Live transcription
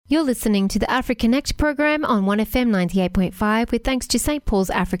You're listening to the Africonnect program on 1FM 98.5 with thanks to St. Paul's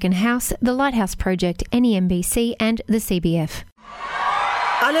African House, the Lighthouse Project, NEMBC and the CBF.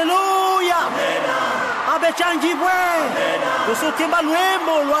 Haleluya! Abechanjibwe! Kusukimba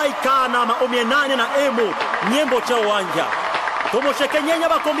lwembo lwaikana maomienane na emu nyembo cha uwanja. Tumushekenyenya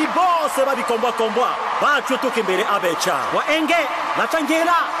bakombi bose babikombwa bacu tukimbere abecha. Waenge na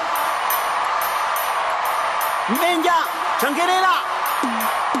changera. Menja changerera.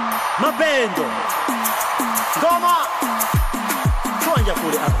 Mapendo. Goma. Tuanja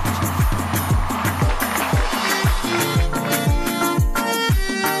kule abecha.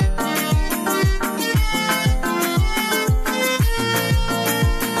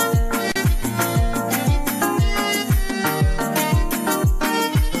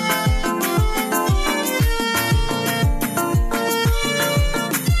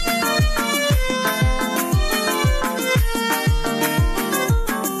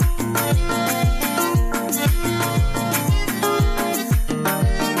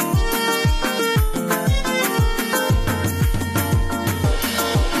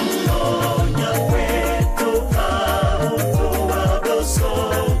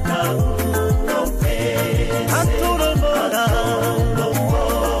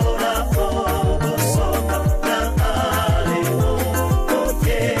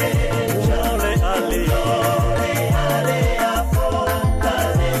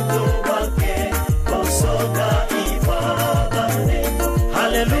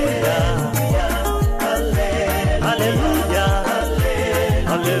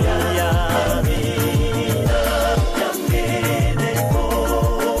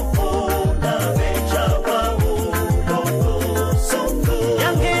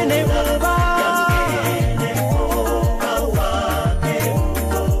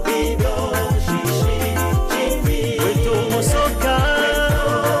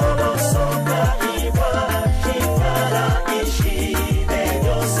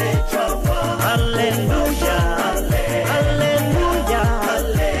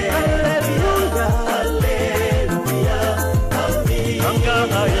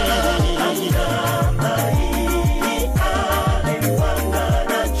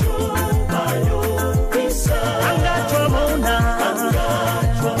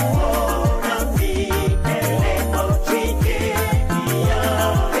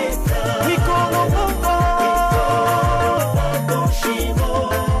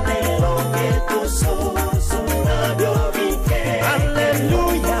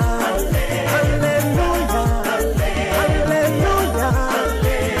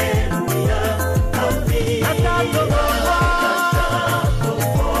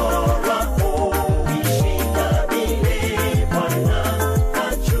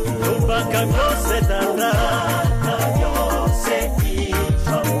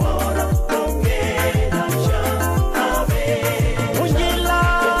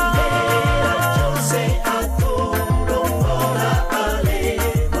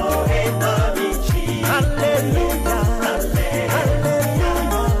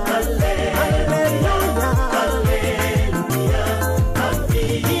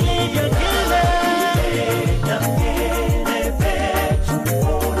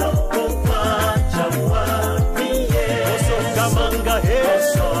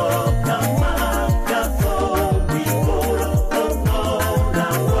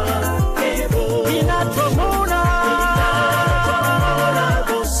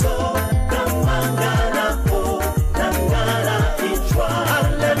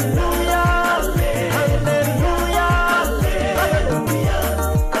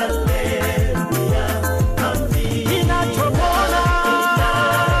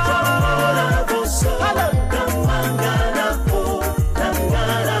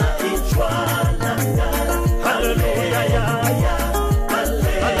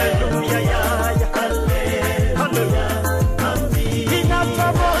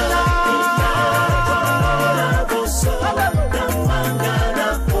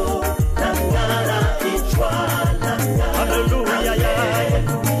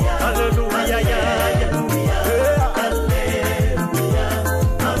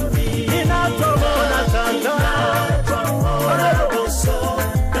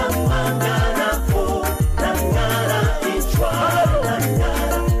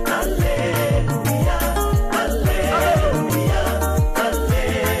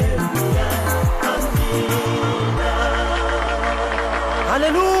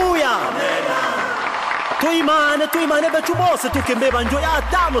 Tuimane bechu bose tukembeba njo ya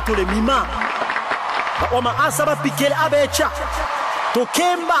atano tule mima. Oma asaba pikele abecha.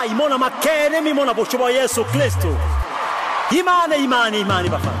 Tukemba imona makene mimona boshoba Yesu Kristo. Imani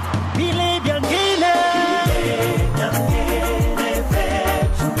bafana. Bile biangile.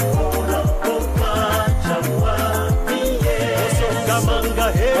 Kamanga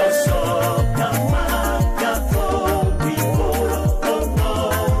he.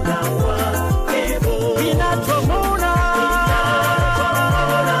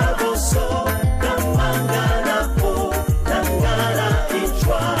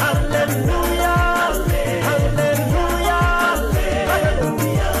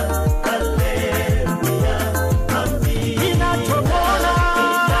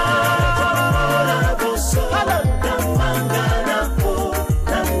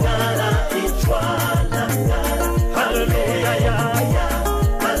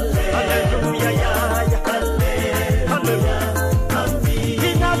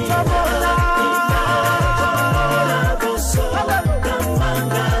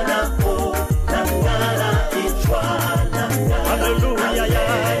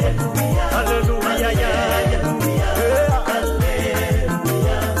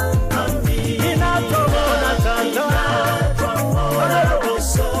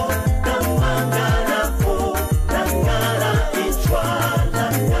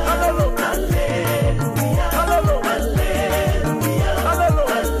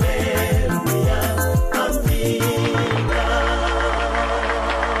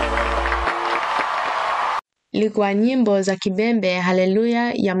 Ilikuwa nyimbo za Kibembe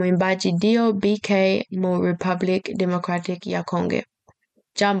Haleluya ya mwimbaji Dio BK mu Republic Democratic ya Kongo.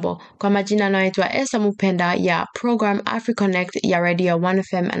 Jambo, kwa majina naitwa Esther Mupenda ya program Africonnect ya Radio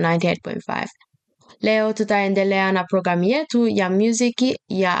 1FM 98.5. Leo tutaendelea na programu yetu ya muziki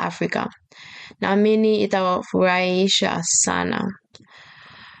ya Afrika. Naamini itawafurahisha sana.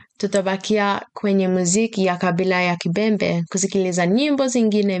 Tutabakia kwenye muziki ya kabila ya Kibembe kusikiliza nyimbo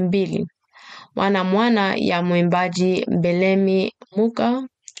zingine mbili. Mwana ya mwimbaji Belemi Muka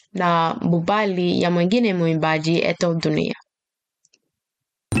na Bubali ya mwingine mwimbaji Eto Dunia.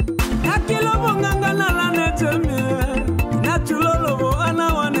 Nakilobo ngangana la neteme Nachulolobo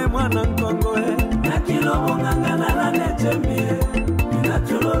anawane mwana nkongoe Nakilobo ngangana la neteme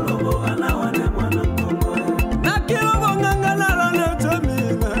Nachulolobo anawane mwana nkongoe Nakilobo ngangana la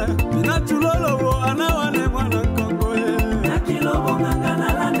neteme Nachulolobo anawane mwana nkongoe Nakilobo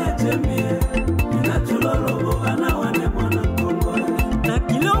ngangana la neteme Nachulolobo anawane mwana nkongoe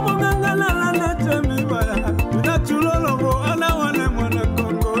Nakilobo ngangana la neteme Nachulolobo anawane mwana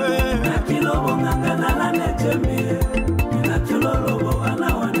nkongoe Nakilobo ngangana la neteme Nachulolobo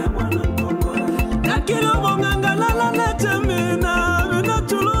anawane mwana nkongoe Nakilobo ngangana la neteme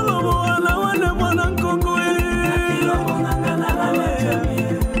Nachulolobo anawane mwana nkongoe Nakilobo ngangana la neteme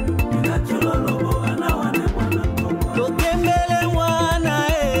Nachulolobo anawane mwana nkongoe Lokembele mwana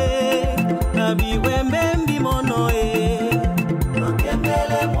Nabiwembe mbimono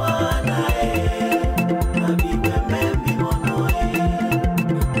Lokembele mwana Nabiwembe mbimono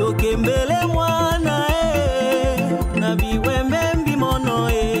Lokembele mwana Nabiwembe mbimono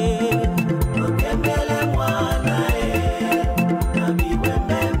Lokembele mwana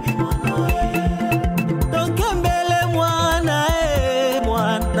Nabiwembe mbimono Lokembele mwana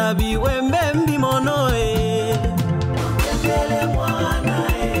Nabiwembe mbimono Lokembele mwana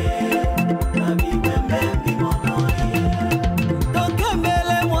Nabiwembe mbimono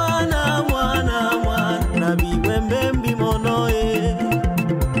Lokembele mwana Nabiwembe mbimono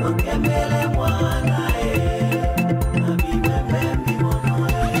Lokembele mwana Nabiwembe mbimono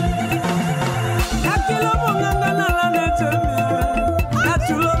Nakilobo ngangana la neteme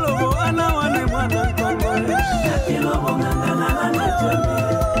Nachulolobo anawane mwana nkongoe Nakilobo ngangana la neteme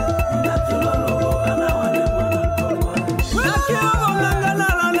Nachulolobo anawane mwana nkongoe Nakilobo ngangana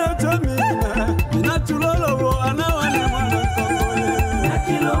la neteme Nachulolobo anawane mwana nkongoe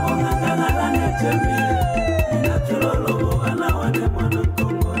Nakilobo ngangana la neteme Nachulolobo anawane mwana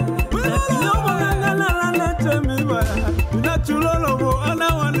nkongoe Nakilobo ngangana la neteme Nachulolobo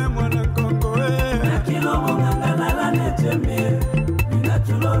anawane mwana nkongoe Nakilobo ngangana la neteme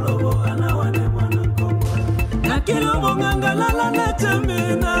Nachulolobo anawane mwana nkongoe Nakilobo ngangana la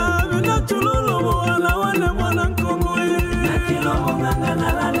neteme Nachulolobo anawane mwana nkongoe Nakilobo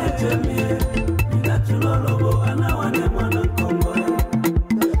ngangana la neteme Nachulolobo anawane mwana nkongoe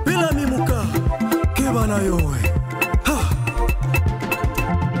Bila mimuka kebana yowe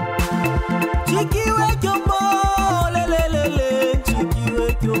Chikiwe kyombo lelelele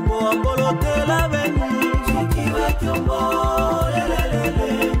Chikiwe kyombo ambolotela beni Chikiwe kyombo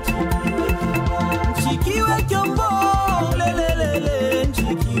lelelele Chikiwe kyombo lelelele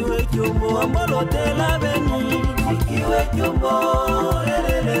Chikiwe kyombo ambolotela beni Chikiwe kyombo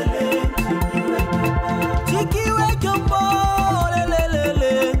lelelele Chikiwe kyombo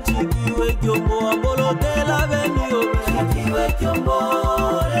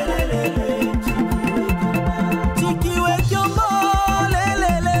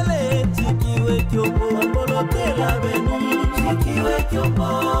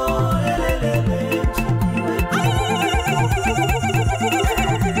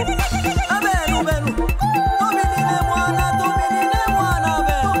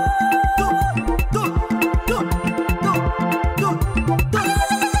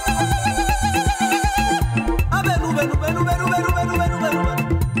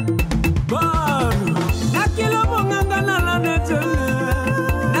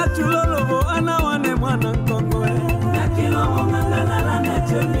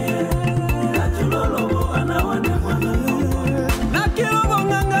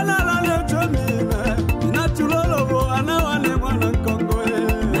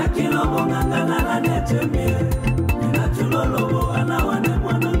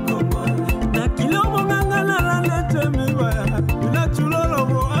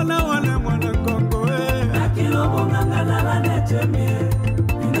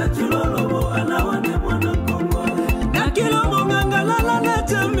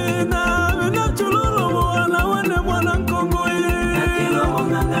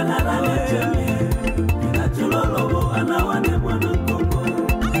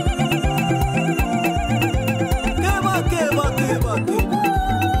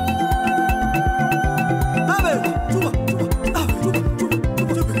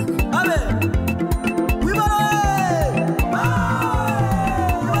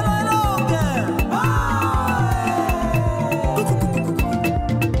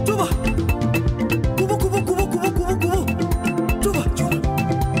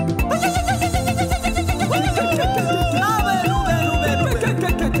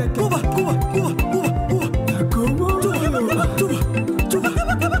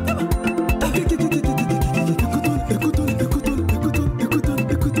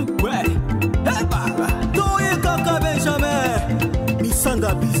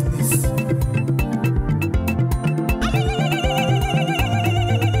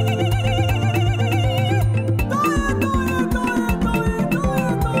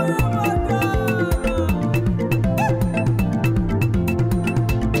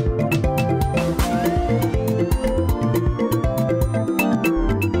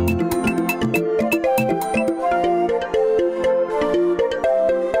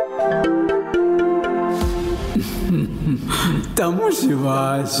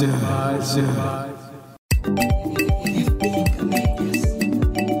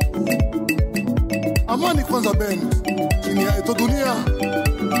Amani kwanza bend chini ya eto dunia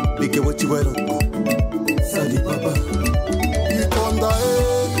like wachiwero sadi baba ikonda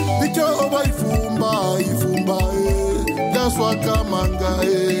dike oba ifumba gaswa kamanga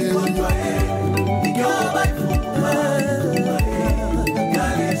dike oba ifumba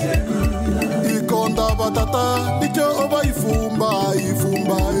ikonda batata dike oba ifumba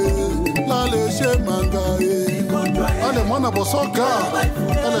la leche manga ale mwana bosoka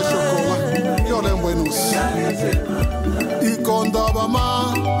ale chocolat yo le buenos ikonda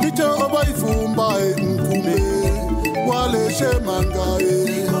bama dike oba ifumba nkume wale che manga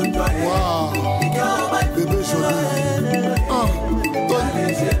wow bébé joli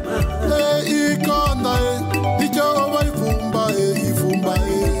ikonda dike oba ifumba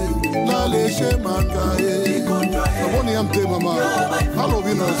la leche manga aboni amte mama hello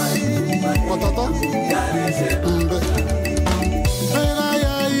winners watata mbe bela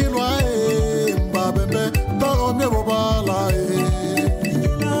ya ilwa mba bembe to me bobala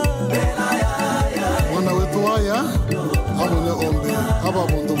bela ya wana wetu haya amone ombe aba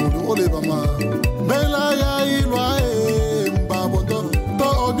bondo bondo ole bama bela ya ilwa mba bondo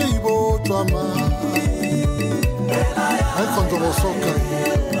to me ibo twama bela ya ai kontrolo soka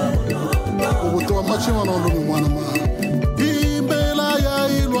obuto machima no lumi mwana ma imbela ya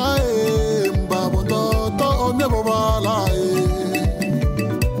ilwa mba bondo to me bobala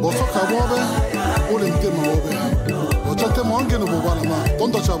bosoka bobe ole mtema bobe ochate monge no bobala ma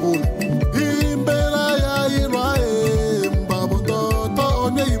tondo chabule imbela ya ilwa mba bondo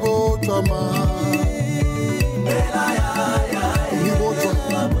to me ibo chama bela ya ibo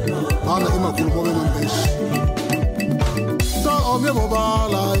chama ana ima kulmobe mambeshi to me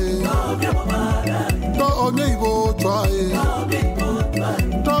bobala to onye ibo try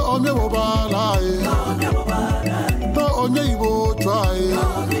to onye bobala to onye ibo try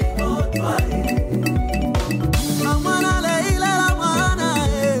amana leila la mana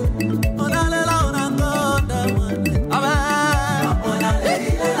ona lela ona tonda aba amana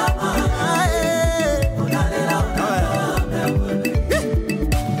leila la mana ona lela ona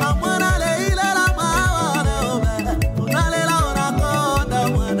amana leila la mana ona lela ona tonda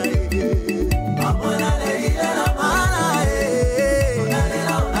mana amana leila la mana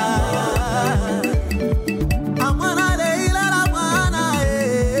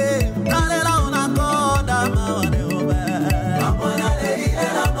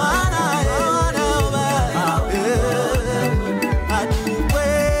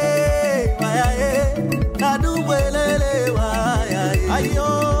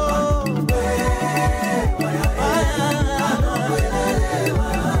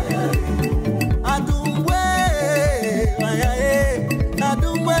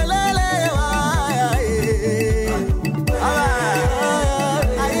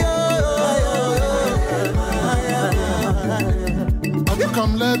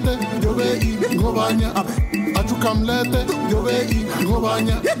Achukamlete, yobei, ngobanya. Achukamlete, yobei,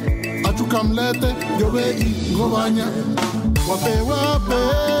 ngobanya. Achukamlete, yobei, ngobanya. Wape wape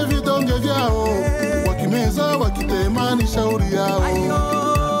vidonge vyao, wakimeza wakitemani shauri yao.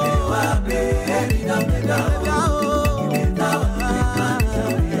 Wape vidonge vyao,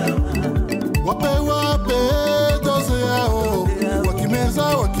 wape wape doze yao, wakimeza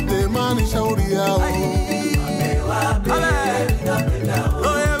wakitemani shauri yao.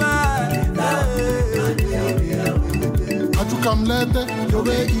 Achukamlete,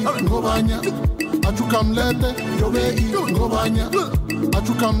 yobei, ngobanya. Achukamlete, yobei, ngobanya.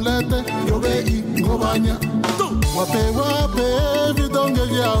 Achukamlete, yobei, ngobanya. Wape wape vidonge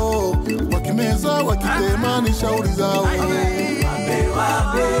vyao, wakimeza wakitemani shauri zao. Wape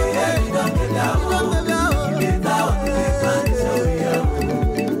wape vidonge vyao,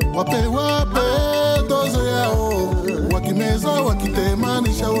 wape wape doze yao, wakimeza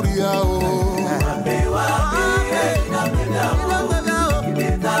wakitemani shauri yao. Wape wape vidonge vyao,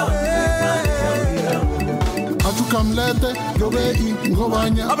 Achukamlete, yobei,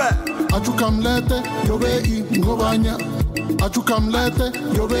 ngobanya. Achukamlete, yobei, ngobanya. Achukamlete,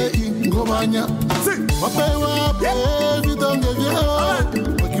 yobei, ngobanya. Wape wape vidonge vyao,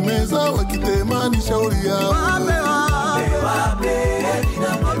 wakimeza wakitemani shauri yao. Wape wape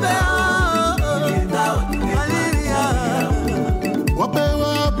vidonge vyao, wape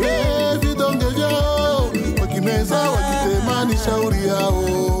wape vidonge vyao, wakimeza wakitemani shauri yao.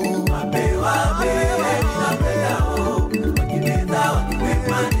 Wape wape vidonge vyao, wakimeza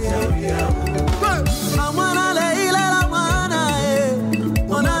wakitemani shauri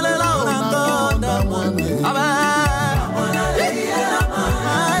yao.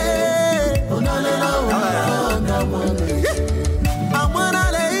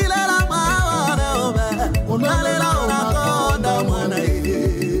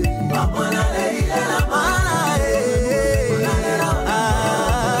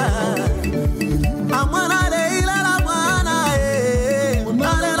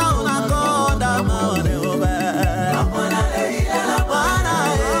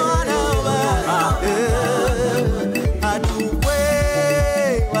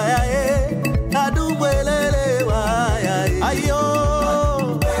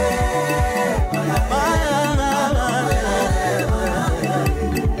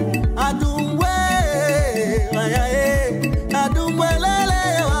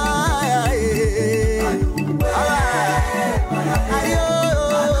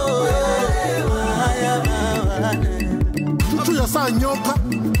 Nyoka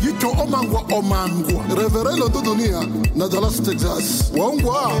yito omangwa reverelo to dunia na Dallas Texas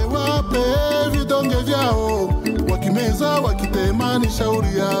waungwa wape vidonge vyao, wakimeza wakitemani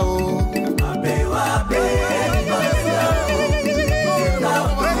shauri yao. Wape wape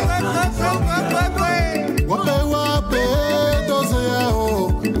wape wape doze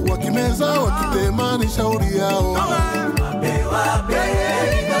yao, wakimeza wakitemani shauri yao. Wape wape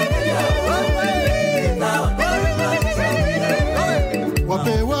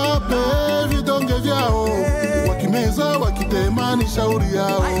wape wape vidonge vyao, wakimeza wakitemani shauri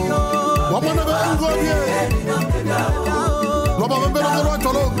yao. Wamwana bengobye wababembele kwa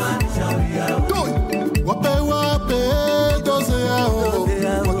tolo toi. Wape wape doze yao,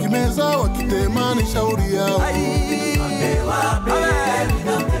 wakimeza wakitemani shauri yao. Wape wape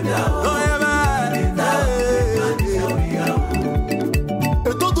vidonge vyao,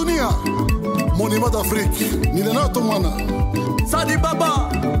 eto dunia monument d'Afrique nilenato mwana Sadi Baba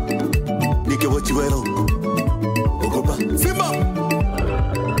Nike Wachiwero Ogopa Simba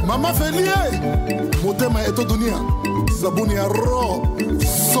Mama Felie Motema eto dunia Zabuni ya ro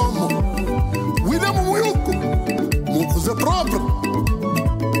Somo William Muyuku Mon cousin propre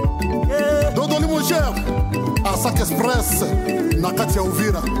Dodo Limogère Asak Express Nakati ya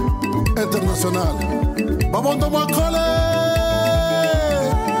Uvira International Babondo Mwakole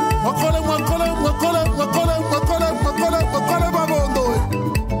Mwakole babondo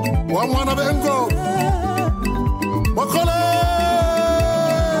wa mwana bengo Mwakole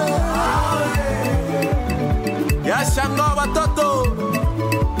ya shanga watoto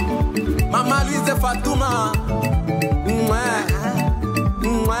Mama Louise Fatuma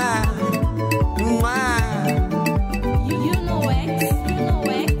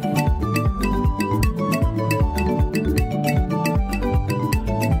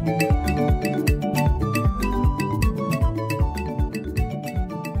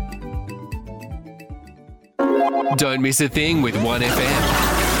Don't miss a thing with 1FM.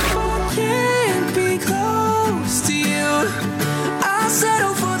 Can't be close to you. I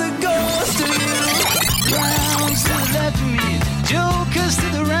settle for the ghost of you. Clowns to the left of me, jokers to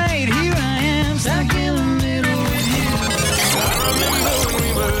the right. Here I am, stuck in the middle with you. I remember when we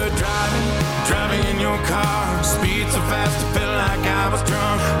were driving in your car. Speed so fast, I felt like I was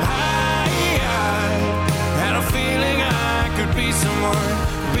drunk. I had a feeling I could be someone.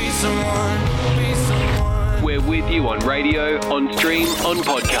 We're with you on radio, on stream, on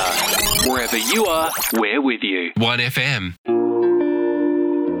podcast. Wherever you are, we're with you. 1FM.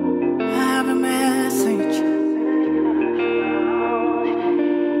 I have a message.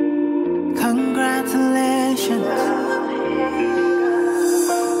 Congratulations.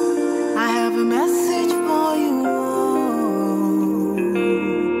 I have a message for you.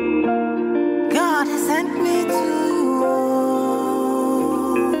 God has sent me to you.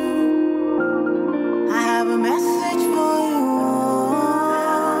 I have a message for you.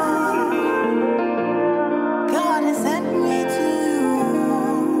 God has sent me to you.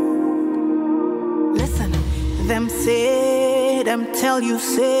 Listen, them say, them tell you,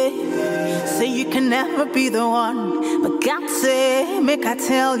 say you can never be the one. But God say, make I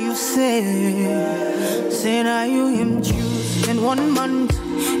tell you, say now you him choose. In 1 month,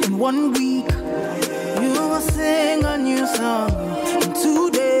 in 1 week, you will sing a new song. In 2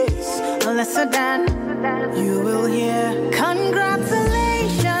 days, lesser than you will hear.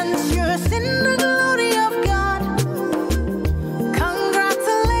 Congratulations, you're in the glory of God.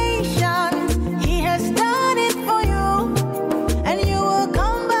 Congratulations, He has done it for you. And you will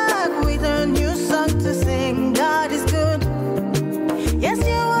come back with a new song to sing. God is good. Yes,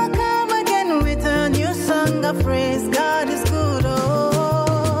 you will come again with a new song of praise. God is good.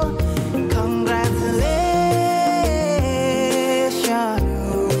 Oh, congratulations.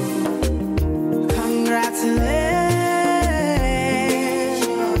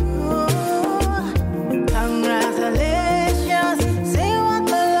 Congratulations. Say what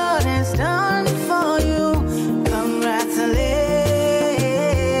the Lord has done for you.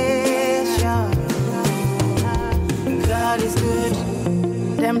 Congratulations. God is good.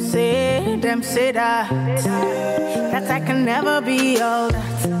 Them say that I can never be all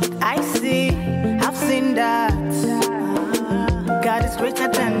that I see. I've seen that. God is greater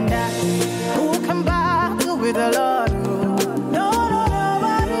than that. Who can battle with the Lord?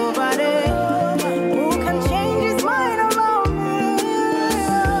 Nobody. Who can change his mind about me?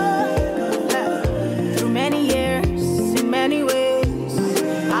 Through many years, in many ways,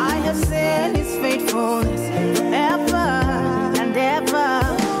 I have seen his faithfulness forever and ever.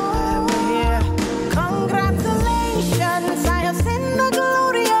 Congratulations, I have seen the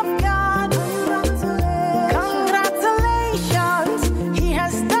glory of God. Congratulations, He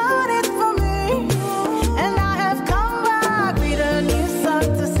has done it for me. And I have come back with a new song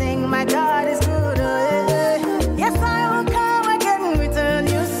to sing. My God is good. Yes, I will come again with a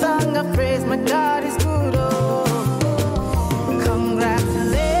new song of praise. My God is good.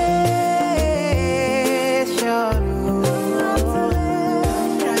 Congratulations.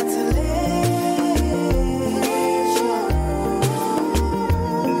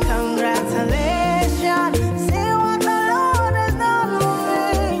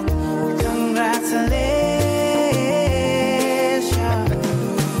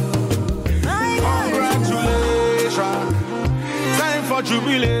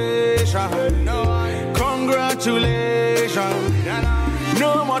 Jubilation, congratulations,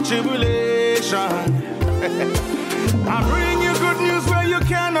 no more tribulation. I bring you good news where you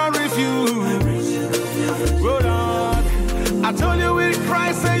cannot refuse. Go on, I told you with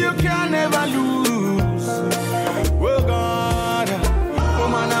Christ say you can never lose. Well, God,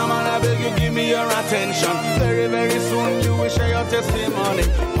 woman, I beg you give me your attention. Very, very soon you will share your testimony.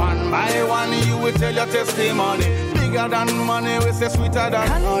 One by one you will tell your testimony. Bigger than money, we say sweeter than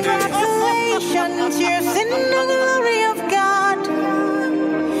honey. Congratulations, you're in the glory of God.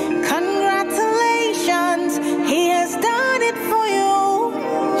 Congratulations, He has done it for you.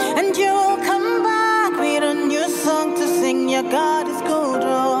 And you'll come back with a new song to sing. Your God is good.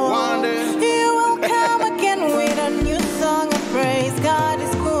 Oh. One day you will come again with a new song of praise. God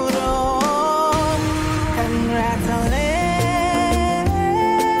is good. Oh, congratulations.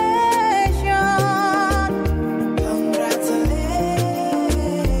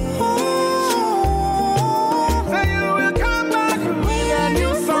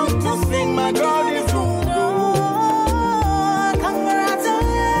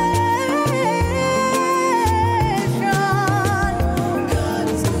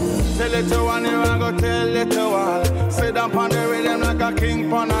 Little one, you are go tell little one. Say sit down on the rhythm like a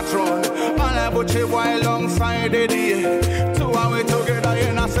king on a throne. And I put you alongside the day. Two and we together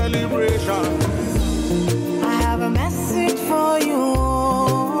in a celebration. I have a message for you.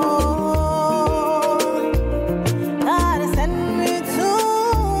 God has sent me to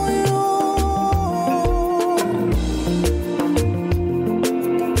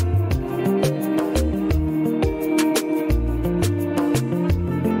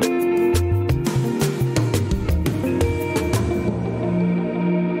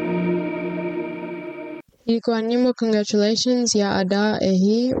Ilikuwa nyimbo congratulations ya Ada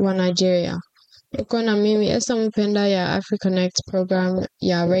Ehi wa Nigeria. Uko na mimi Esther Mpenda ya Africonnect program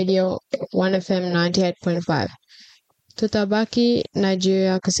ya Radio 1FM 98.5. Tutabaki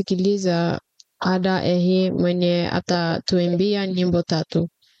Nigeria kusikiliza Ada Ehi mwenye atatuimbia nyimbo tatu.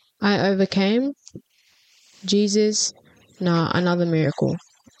 I Overcame, Jesus na Another Miracle.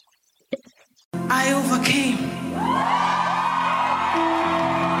 I overcame.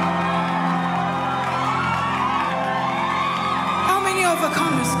 How many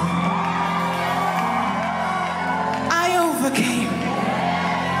overcomers? I overcame.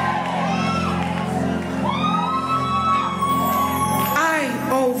 I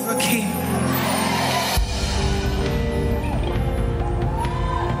overcame.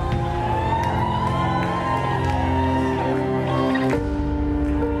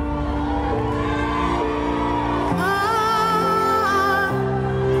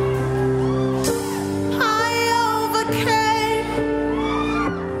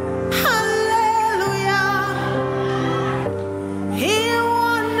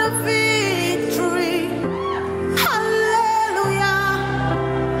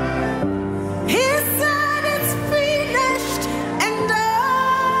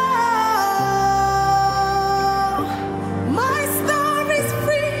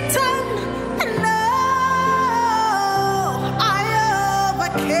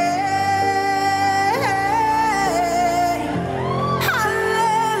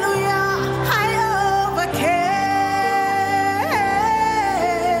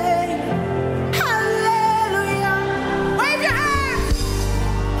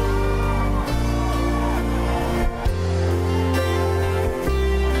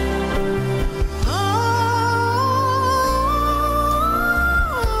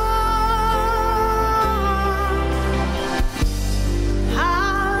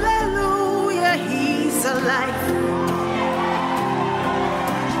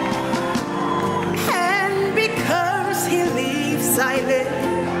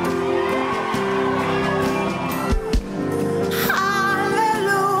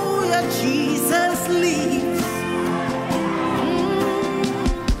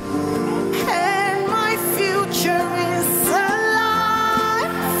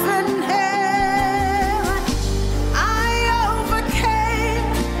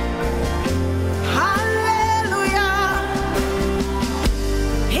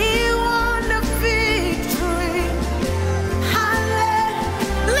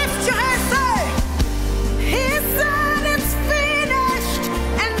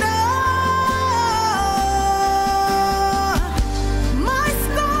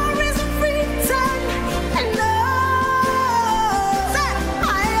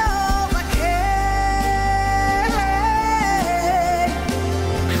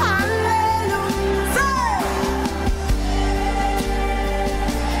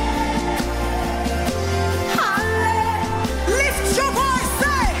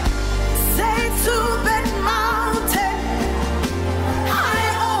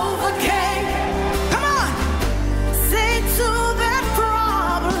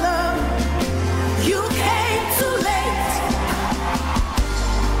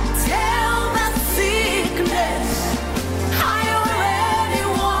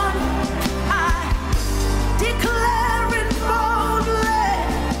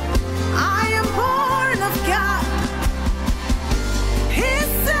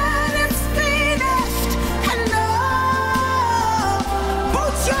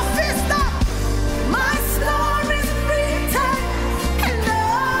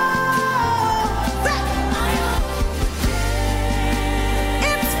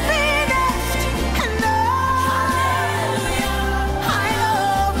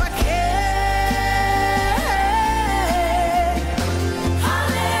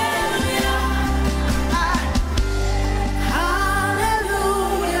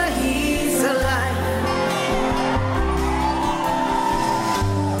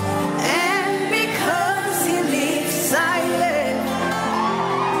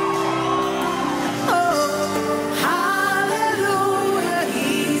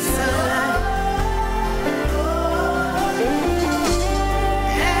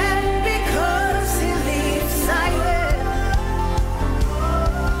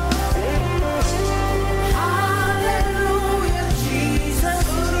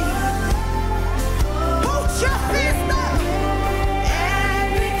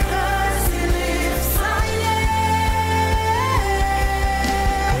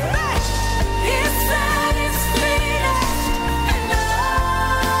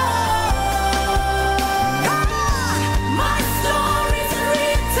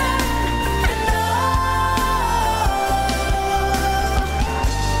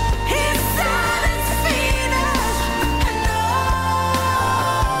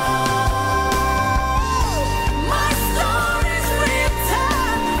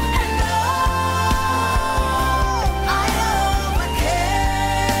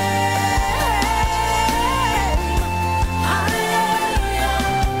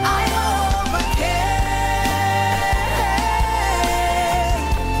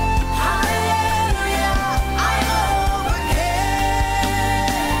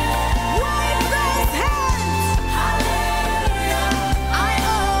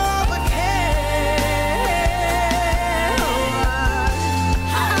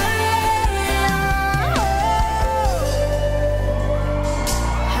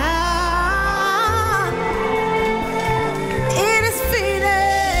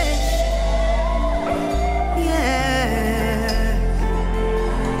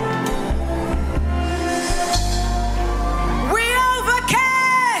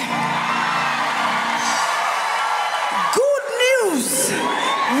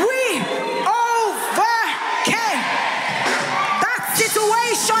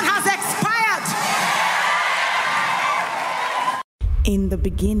 In the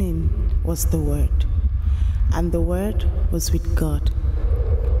beginning was the Word, and the Word was with God,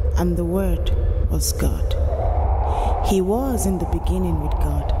 and the Word was God. He was in the beginning with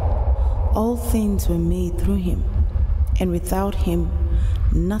God. All things were made through him, and without him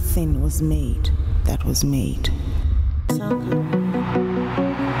nothing was made that was made.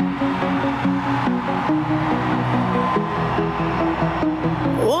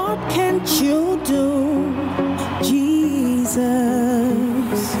 What can't you do, Jesus?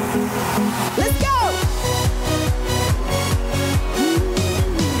 Let's go!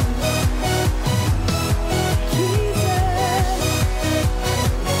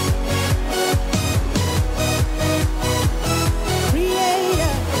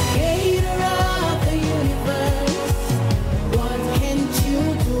 Creator of the universe, what can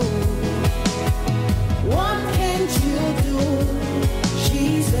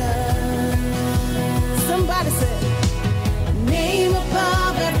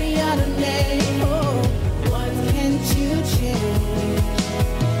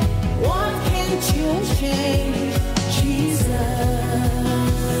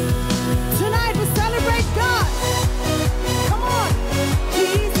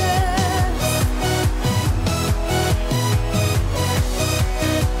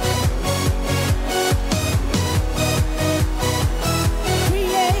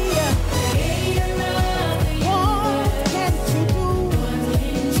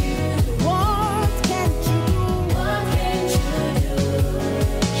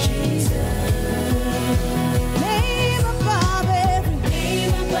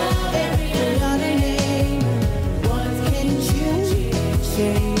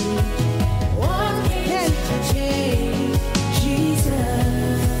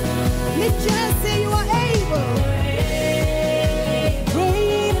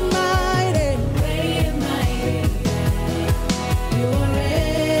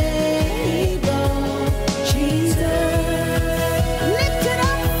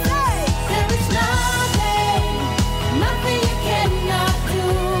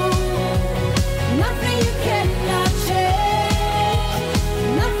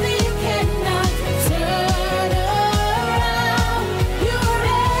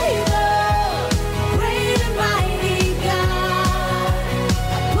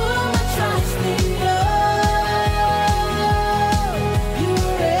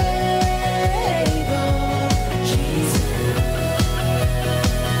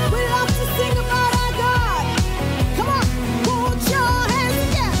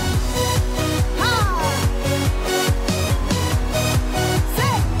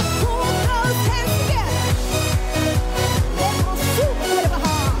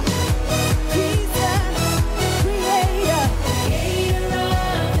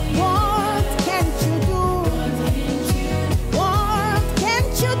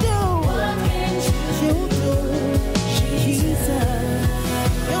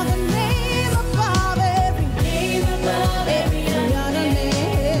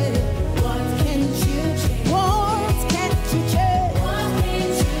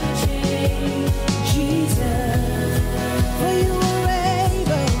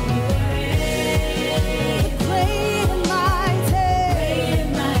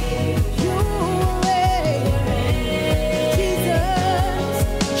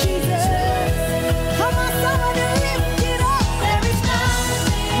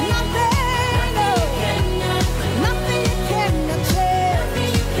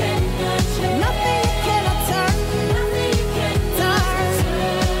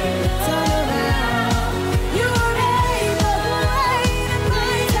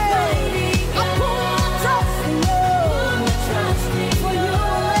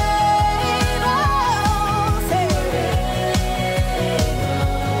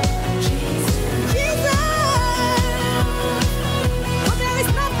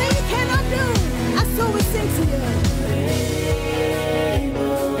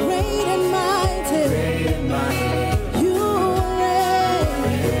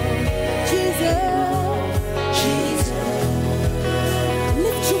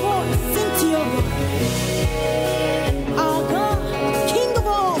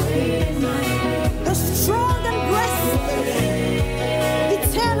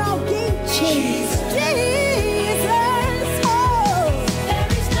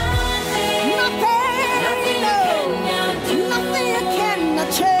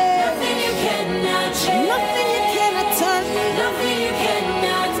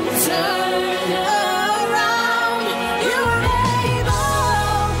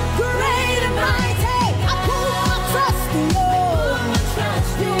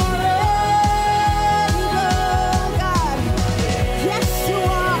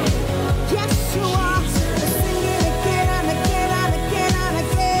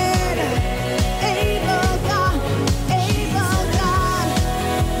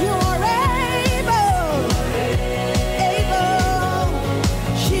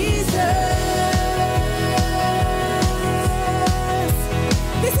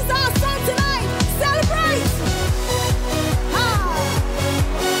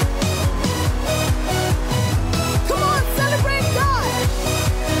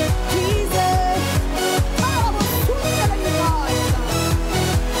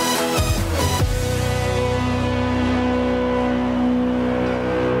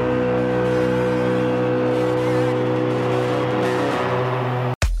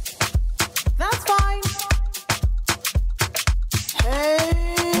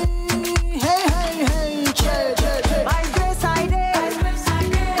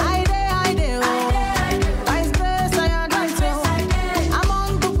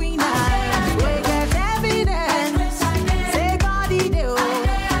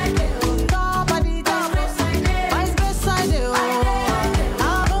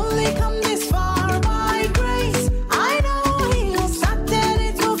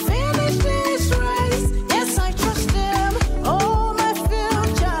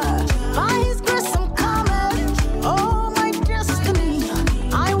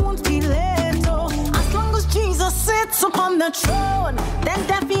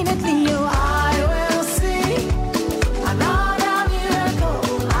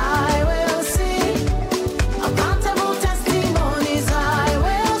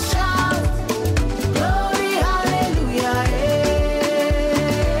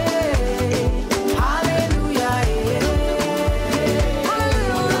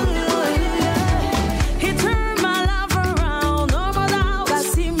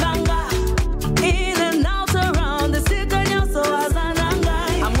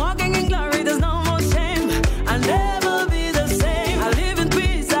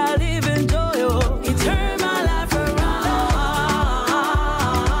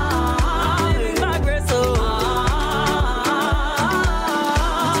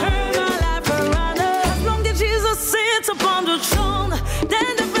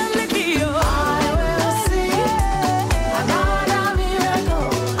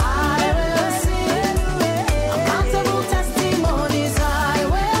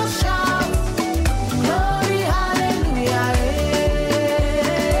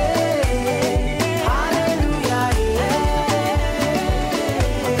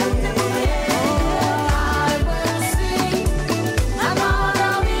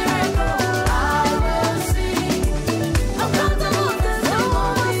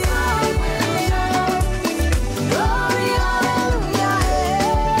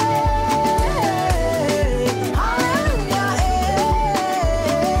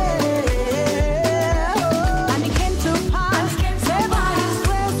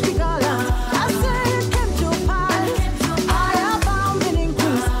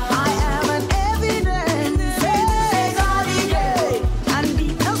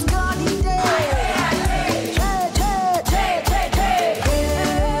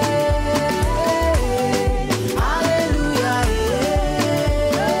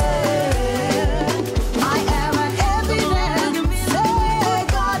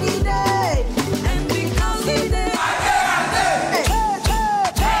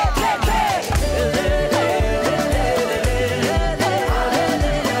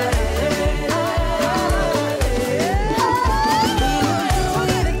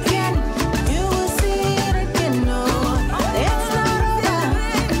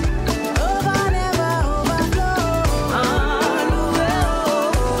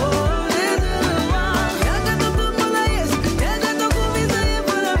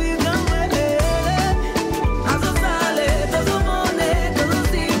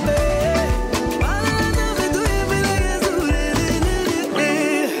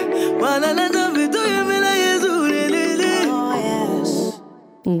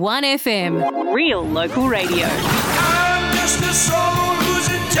 1FM, real local radio. I'm just a soul whose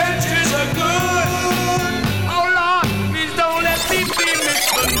intentions are good. Oh Lord, please don't let me be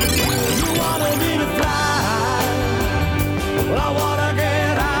misunderstood. You wanted me to fly, well I wanna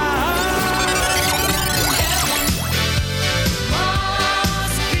get high.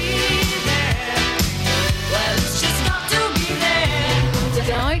 Must be there. Well, it's just got to be there.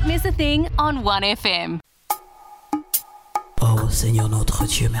 Don't miss a thing on 1FM. Oh Seigneur notre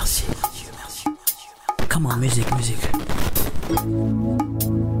Dieu, merci. Come on, musique.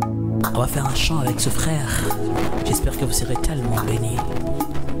 On va faire un chant avec ce frère. J'espère que vous serez tellement bénis.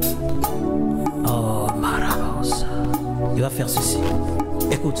 Oh, Marabos. Il va faire ceci.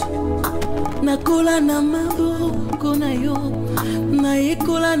 Écoute. Nakola na maboko na yo, na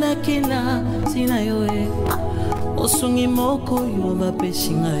ekola na kela sina yo e. Osungi moko yo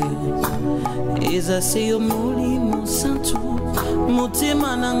bapesi na yo. Eza se yo molimo santu.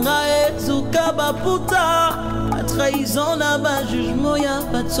 Motema na ngai ezuka baputa. A trahison na ba jugement ya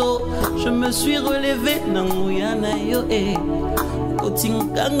bato. Je me suis relevé na nguya na yo e.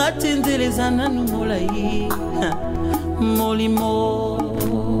 Kotinganga tendelezana nu molai. Molimo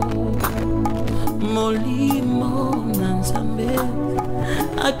na nzambe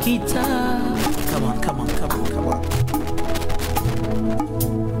akita. Come on.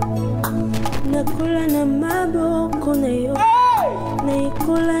 Nakola na maboko na yo, na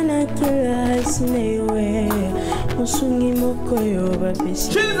ikola na kilasi na yo Musungi moko yo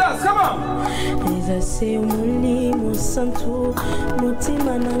bapesi. Jesus, come on. Eza se molimo santu.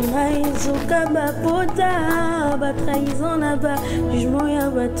 Mutima na ngai zuka bapota. Ba trahison na ba jugement ya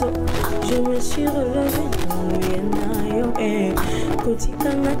bato. Je me suis relevé na yo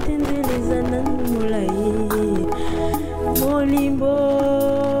kotika ngatendeleza na molai.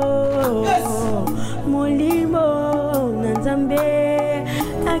 Molimo na nzambe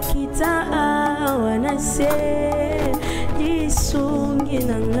akita wanase isungi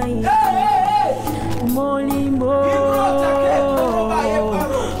na ngai. Molimo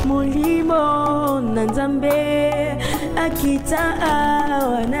na nzambe akita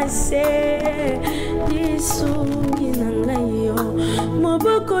wanase isungi na ngai yo.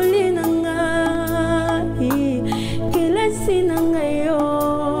 Mobokoli na ngai kelasi na ngai yo.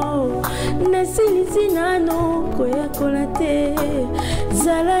 Nasilisi nano koyakola te.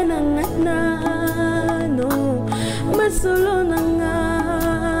 Zala na nano masolo na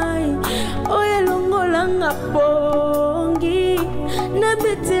ngai. Oye longolanga pongi na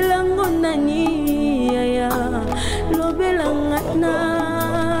betelango nani aya. Lobelanga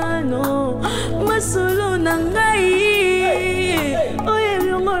nano masolo na ngai. Oye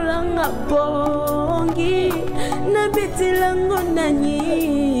longolanga pongi na betelango nani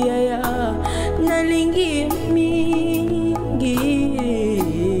aya. Nalingi mingi.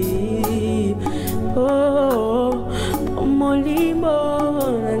 Oh, molimo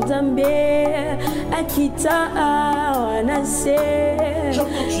na nzambe akita wanase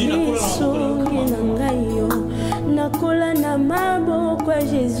isungi na ngai yo. Nakola na maboko ya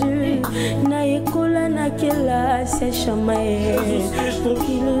Jésus, na ekola na kelasi ya shamae.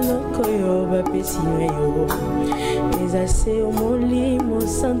 Mokili loko yo bapesi na yo. Eza se molimo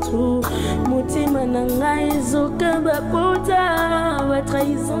santu. Mutima na ngai ezoka bapota. Ba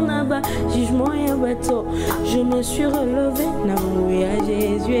trahison na ba jugement ya bato. Je me suis relevé na nguya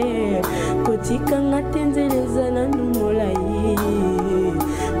Jésus. Kotika ngatenzeleza na numolai.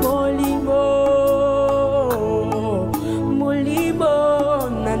 Molimo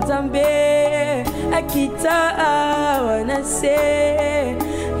na nzambe akita wanase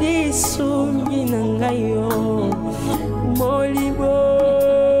isungi na ngai yo. Molimo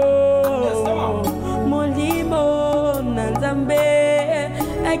na nzambe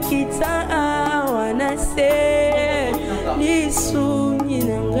akita wanase isungi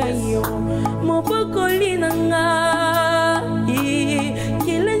na ngai yo. Mobokoli na ngai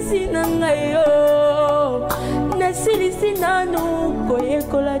kilesi na ngai yo. Nasilisi nano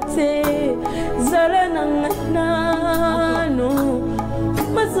koyekola te. Zala na nano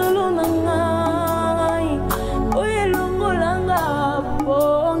masolo na ngai. Oye longolanga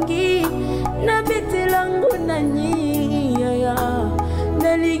pongi na betelango nani aya.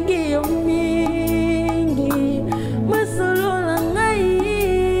 Nalingi yo mingi masolo na ngai.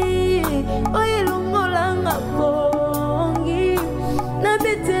 Oye longolanga pongi na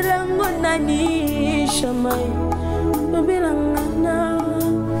betelango nani shamai. Obelanga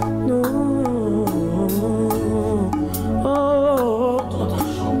no. Oh,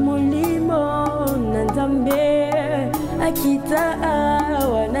 molimo na nzambe akita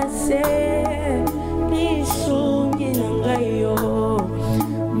wanase isungi na ngai yo.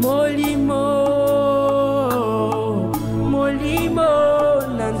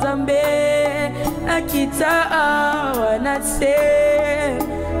 nakita awa na se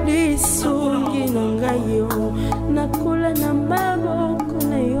lisungi na ngai yo nakola na maboko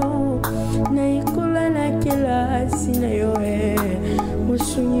na yo naikola na kelasi na yo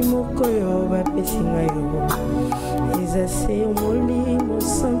mosungi moko yo bapesi ngai yo eza se molimo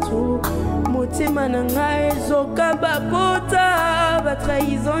santu motema na ngai ezoka bapota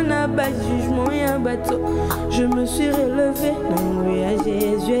batrahison na bajugement ya bato je me suis relevé na ngo ya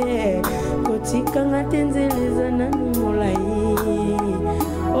Jésus kotikanga te nzela eza nanu molai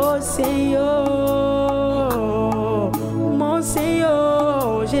oh Seigneur mon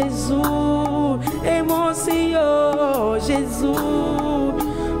Seigneur Jésus et mon Seigneur Jésus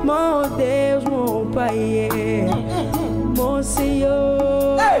mon Deus mon Pai mon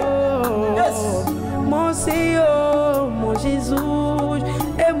Seigneur mon Seigneur mon Jésus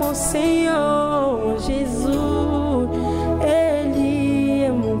et mon Seigneur mon Jésus Eli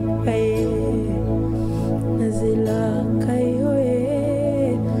est mon Pai nazela kayo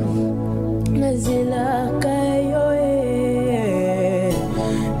nazela kayo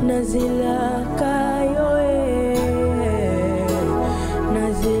nazela kayo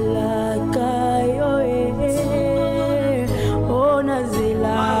nazela kayo oh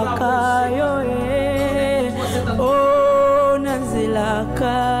nazela kayo oh nazela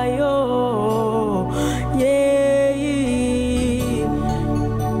kayo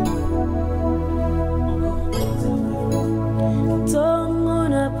tongo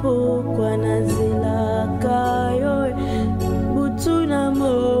na pokwa nazela kayo butuna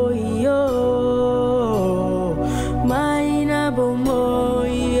moyo maina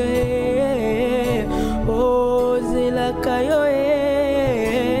bomoye oh zela kayo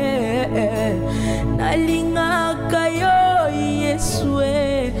nalinga kayo Yesu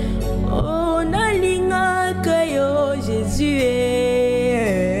oh nalinga kayo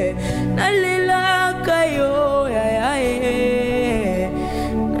Jésus nalela kayo ya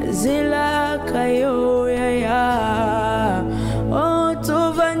nazela kayo ya oh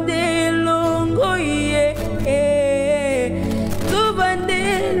tovandelo ngoye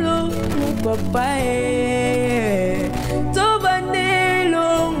tovandelo papa tovandelo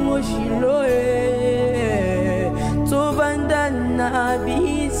moshilo tovandana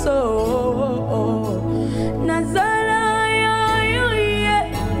biso nazala yo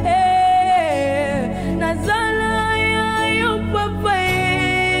nazala yo papa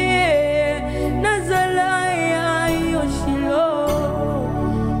nazala yo shilo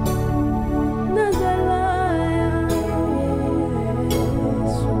nazala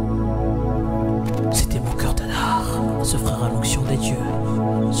C'était mon cœur d'Adar, ce frère à l'onction des dieux.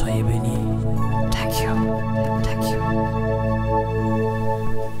 Soyez bénis. Thank you. Thank you.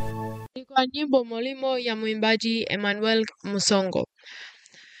 Ilikuwa nyimbo molimo ya mwimbaji Emmanuel Musongo.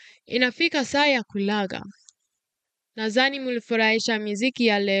 Inafika saa ya kulaga. Nadhani mlifurahisha muziki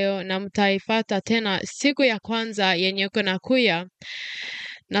ya leo na mtaifata tena siku ya kwanza yenye kunakuya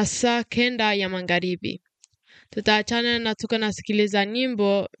na saa 9 ya magharibi. Tutaachana na tuko nasikiliza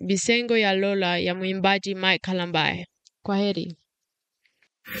nyimbo Bisengo ya Lola ya mwimbaji Mike Kalambaye. Kwaheri.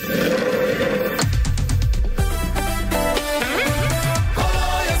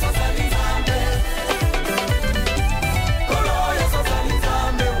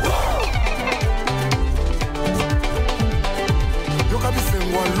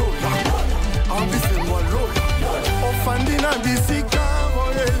 Ofandina bisika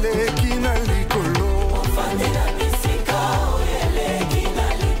oyeleki na likolo ofandina bisika oyeleki na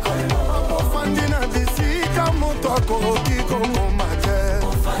likolo ofandina bisika moto akoki komoma te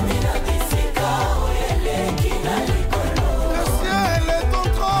ofandina bisika oyeleki na likolo le ciel est ton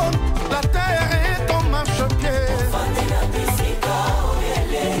trône la terre est ton marchepied ofandina bisika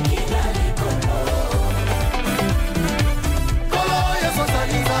oyeleki na likolo kolo yeso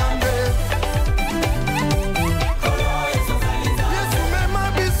zalizambe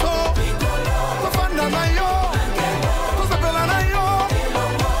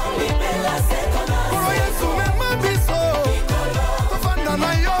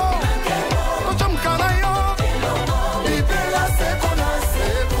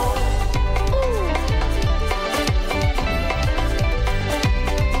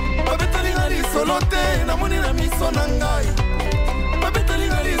namoni na miso na ngai babetali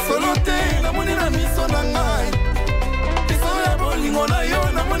ngali solo te namoni na miso na ngai lisolo ya bolingo na yo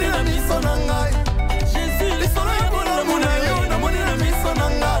namoni na miso na ngai Jésus lisolo ya bolingo na yo namoni na miso na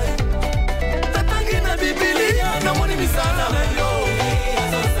ngai tatangi na Biblia namoni misala na yo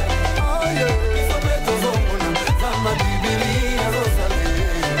bisobeto zomona zamba Biblia zozale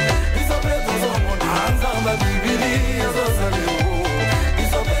bisobeto zomona zamba Biblia zozale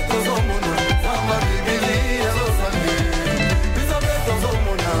bisobeto zomona zamba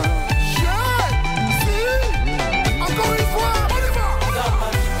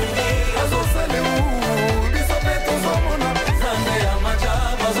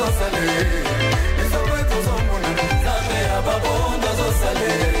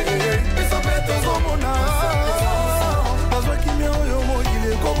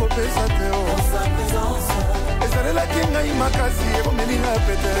makasi ekomelinga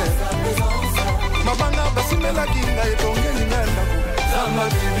pete mabanga basimelaki ngai etongeli nga ndako zamba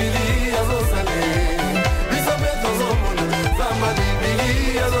bibili azosale biso mpe tozomona zamba bibili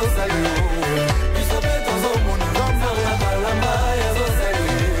azosale biso mpe tozomona zamba ya balamba azosale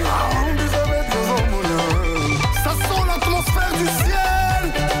biso mpe tozomona. Ça sent l'atmosphère du ciel.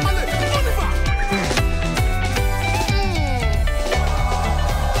 Allez, on y va.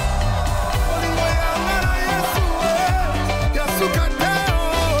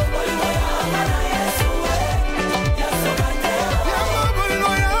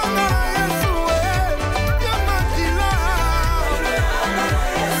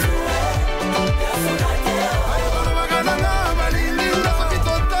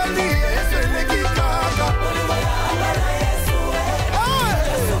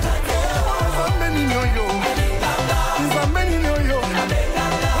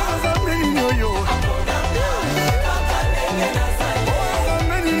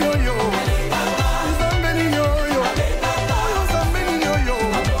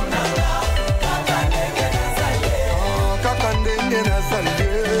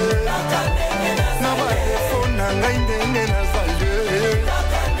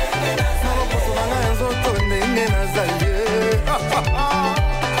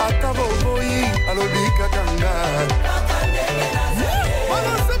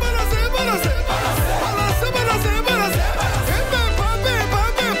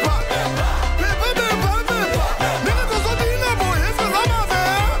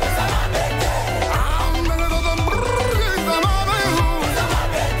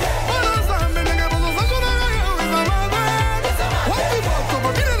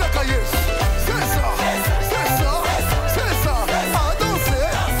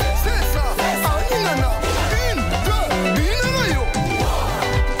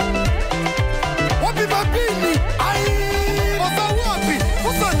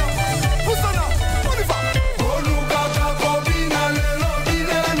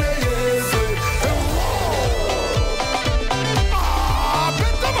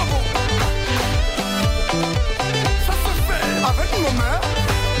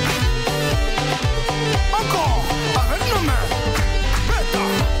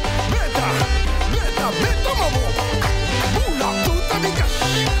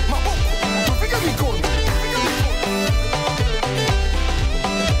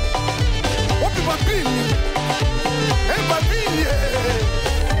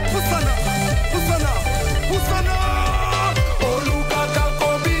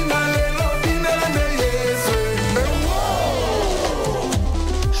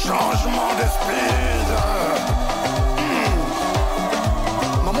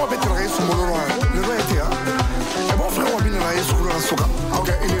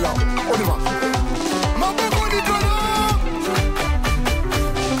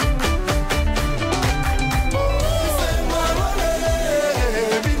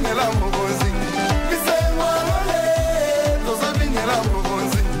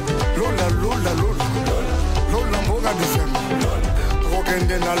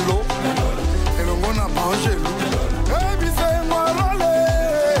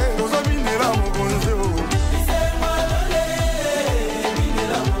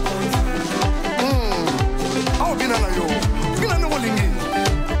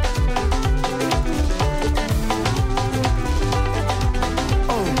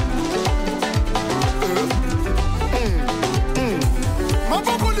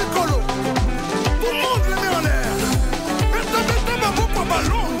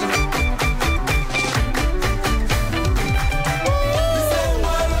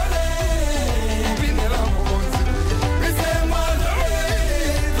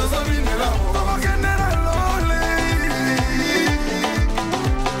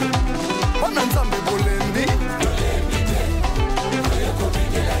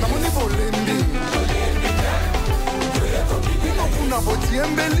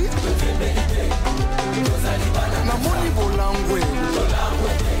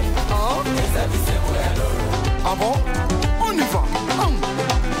 Ah bon? On y va.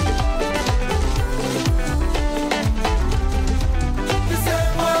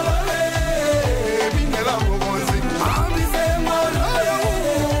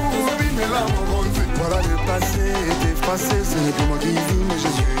 Voilà le passé est effacé, ce n'est plus moi qui vis, mais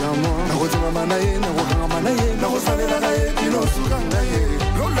Jésus en moi. Narotima manaye, narokanga manaye, narosalela naye, dinosuka naye.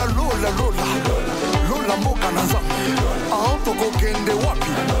 Lola lola lola, lola mboka na Nzambe. Tokokende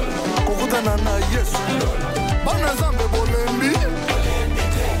wapi? Kokutana na Yesu. Bana Nzambe